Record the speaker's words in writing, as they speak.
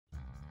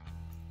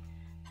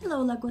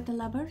Hello Lagotto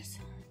lovers!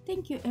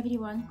 Thank you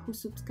everyone who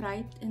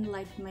subscribed and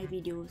liked my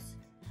videos.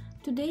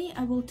 Today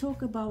I will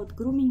talk about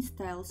grooming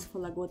styles for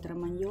Lagotto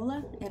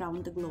Romagnolo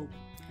around the globe.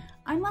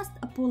 I must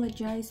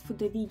apologize for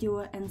the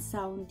video and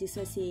sound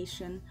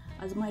dissociation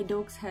as my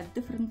dogs had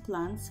different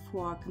plans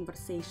for our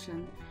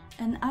conversation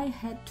and I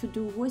had to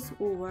do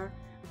voiceover,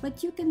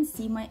 but you can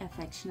see my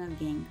affectionate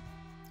gang.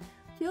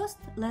 First,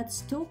 let's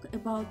talk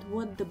about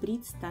what the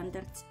breed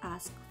standards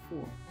ask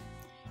for.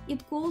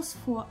 It calls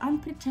for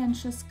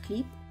unpretentious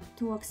clip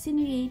to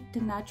accentuate the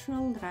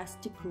natural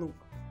rustic look.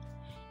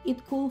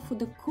 It calls for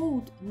the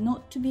coat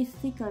not to be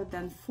thicker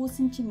than 4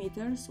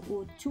 cm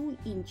or 2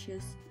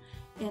 inches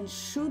and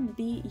should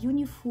be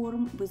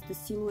uniform with the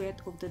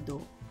silhouette of the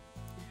dog.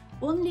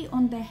 Only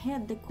on the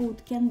head the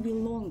coat can be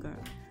longer,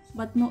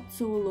 but not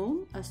so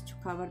long as to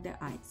cover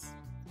the eyes.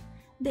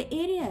 The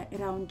area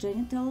around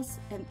genitals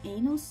and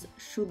anus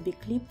should be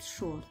clipped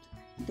short.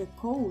 The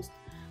coat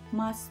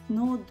must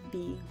not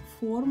be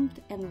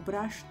formed and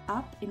brushed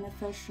up in a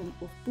fashion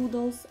of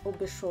poodles or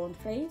Bichon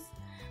face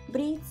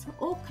breeds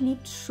or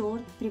clipped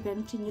short,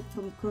 preventing it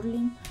from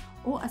curling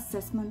or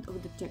assessment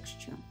of the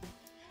texture.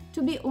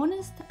 To be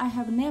honest, I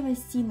have never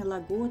seen a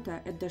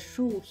Lagotto at the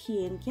show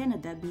here in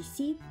Canada,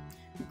 BC,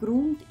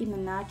 groomed in a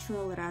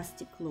natural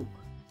rustic look.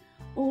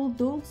 All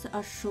dogs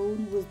are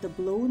shown with the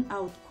blown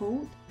out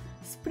coat,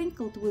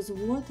 sprinkled with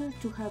water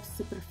to have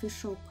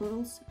superficial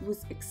curls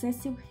with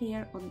excessive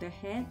hair on the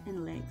head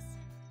and legs.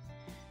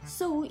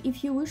 So,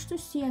 if you wish to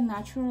see a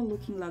natural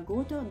looking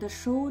Lagotto, the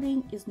show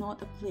ring is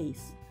not a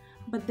place,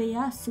 but they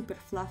are super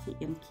fluffy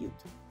and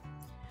cute.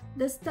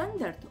 The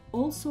standard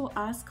also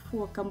asks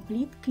for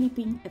complete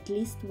clipping at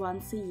least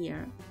once a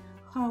year.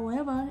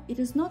 However, it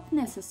is not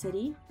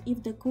necessary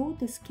if the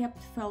coat is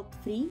kept felt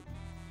free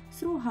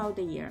throughout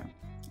the year.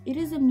 It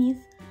is a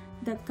myth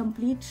that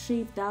complete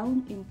shave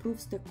down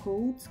improves the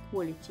coat's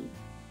quality.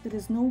 There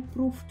is no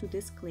proof to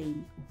this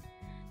claim.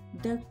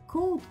 The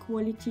coat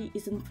quality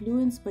is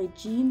influenced by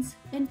genes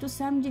and to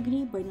some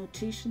degree by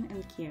nutrition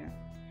and care.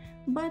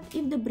 But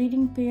if the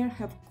breeding pair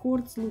have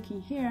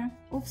quartz-looking hair,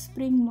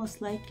 offspring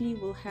most likely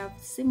will have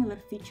similar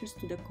features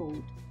to the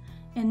coat,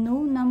 and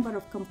no number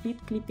of complete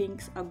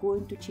clippings are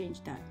going to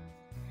change that.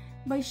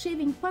 By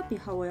shaving puppy,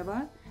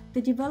 however,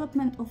 the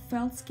development of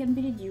felts can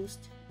be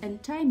reduced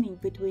and timing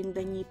between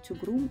the need to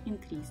groom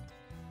increased.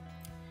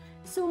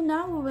 So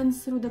now we went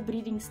through the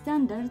breeding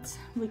standards,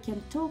 we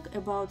can talk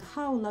about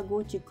how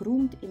Lagotto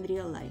groomed in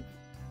real life.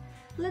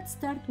 Let's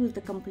start with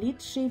the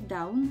complete shave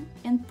down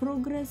and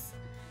progress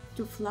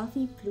to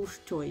fluffy plush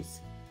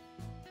toys.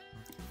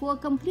 For a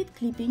complete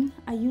clipping,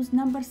 I use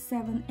number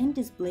 7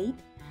 Andy's blade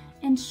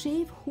and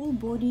shave whole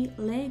body,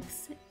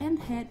 legs and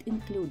head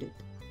included.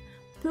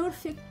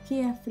 Perfect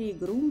carefree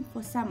groom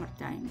for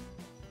summertime.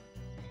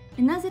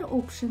 Another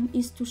option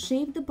is to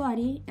shave the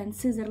body and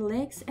scissor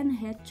legs and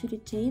head to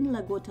retain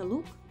Lagotto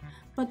look,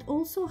 but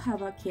also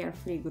have a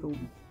carefree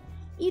groom.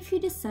 If you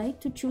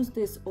decide to choose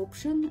this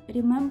option,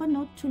 remember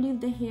not to leave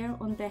the hair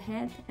on the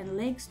head and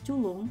legs too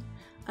long,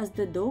 as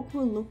the dog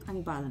will look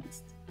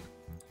unbalanced.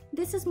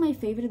 This is my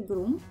favorite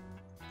groom,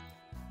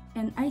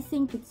 and I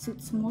think it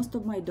suits most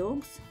of my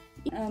dogs.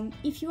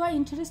 If you are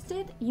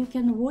interested, you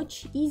can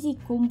watch Easy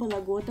Combo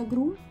Lagotto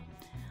groom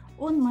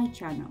on my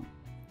channel.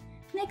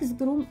 Next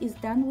groom is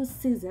done with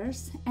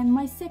scissors and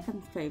my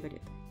second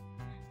favorite.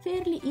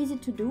 Fairly easy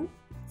to do,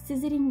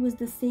 scissoring with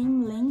the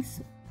same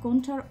length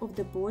contour of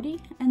the body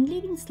and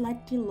leaving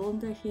slightly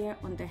longer hair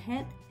on the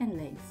head and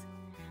legs.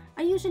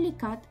 I usually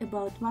cut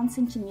about 1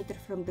 cm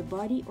from the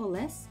body or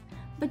less,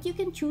 but you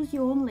can choose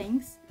your own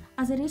length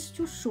as it is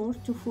too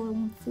short to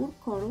form full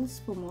curls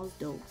for most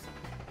dogs.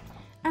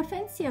 A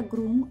fancier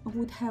groom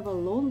would have a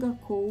longer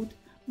coat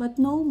but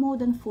no more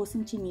than 4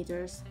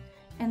 cm,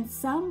 and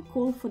some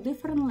call for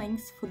different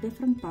lengths for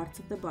different parts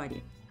of the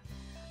body.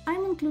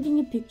 I'm including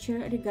a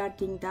picture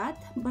regarding that,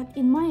 but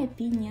in my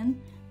opinion,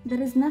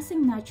 there is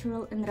nothing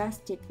natural and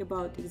rustic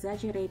about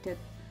exaggeration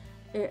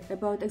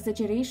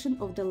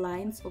of the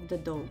lines of the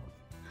dog.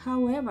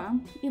 However,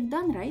 if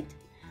done right,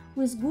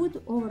 with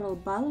good overall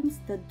balance,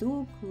 the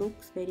dog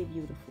looks very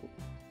beautiful.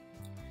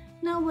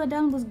 Now we're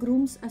done with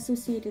grooms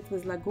associated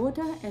with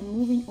Lagotto and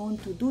moving on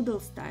to doodle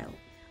style,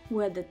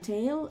 where the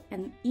tail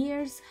and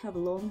ears have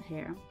long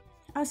hair.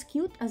 As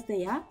cute as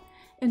they are,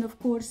 and of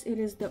course it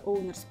is the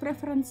owner's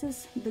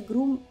preferences, the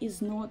groom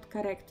is not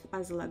correct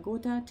as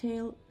Lagotto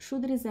tail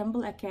should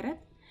resemble a carrot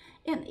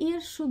and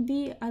ears should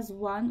be as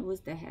one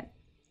with the head.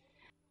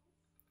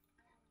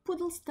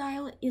 Poodle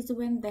style is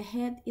when the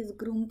head is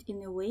groomed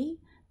in a way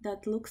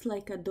that looks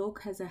like a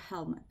dog has a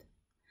helmet.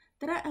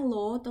 There are a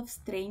lot of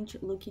strange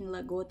looking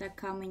Lagotto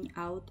coming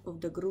out of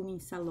the grooming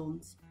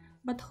salons,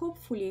 but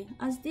hopefully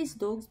as these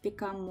dogs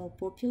become more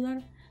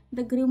popular,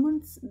 the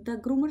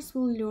groomers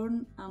will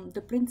learn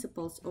the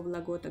principles of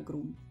Lagotto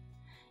groom.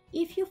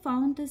 If you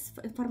found this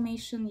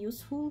information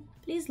useful,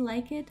 please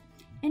like it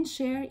and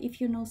share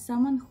if you know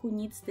someone who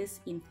needs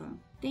this info.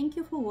 Thank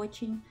you for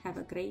watching. Have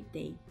a great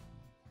day.